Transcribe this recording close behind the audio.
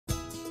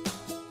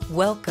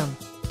Welcome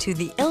to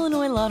the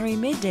Illinois Lottery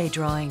Midday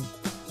drawing.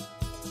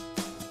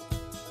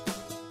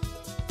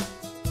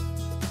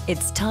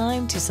 It's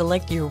time to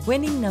select your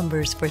winning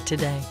numbers for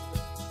today.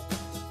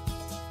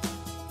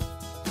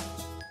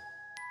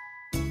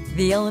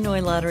 The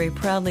Illinois Lottery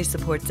proudly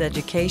supports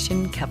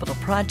education, capital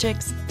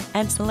projects,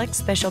 and selects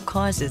special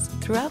causes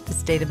throughout the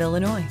state of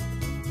Illinois.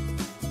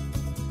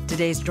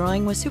 Today's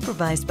drawing was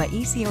supervised by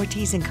E.C.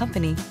 Ortiz &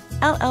 Company,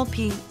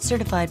 LLP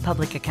Certified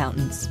Public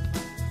Accountants.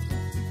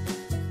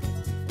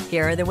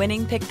 Here are the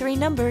winning Pick 3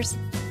 numbers: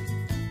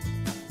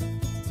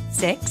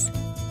 6,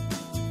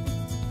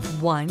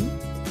 1,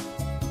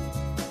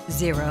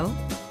 0,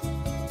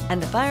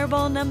 and the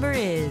fireball number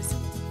is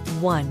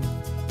 1.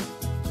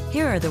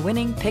 Here are the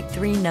winning Pick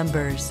 3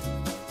 numbers: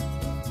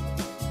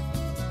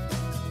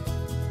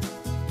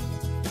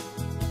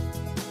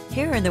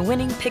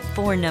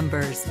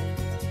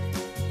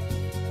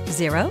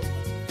 0,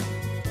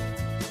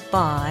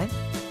 5,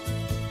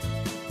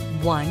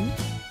 1,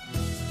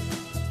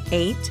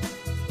 8,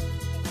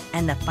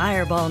 and the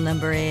fireball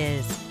number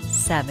is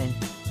 7.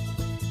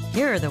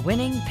 Here are the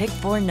winning Pick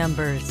 4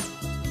 numbers: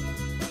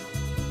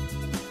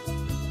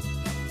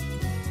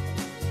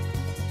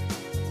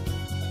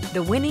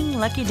 'The winning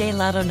Lucky Day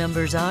Lotto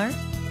numbers are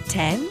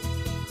 10,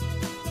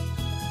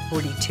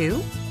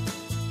 42,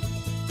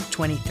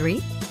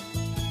 23,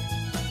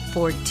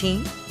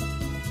 14,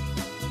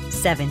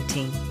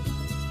 17.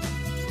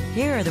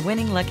 Here are the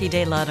winning Lucky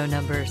Day Lotto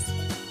numbers: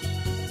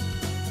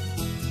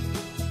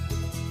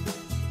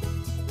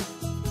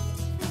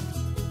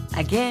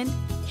 'Again,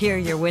 here are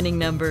your winning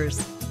numbers: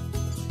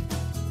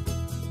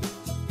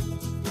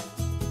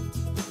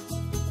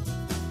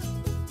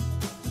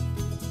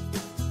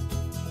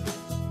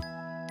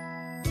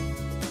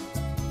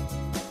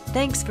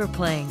 'Thanks for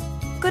playing.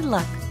 Good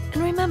luck,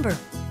 and remember,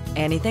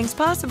 anything's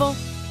possible.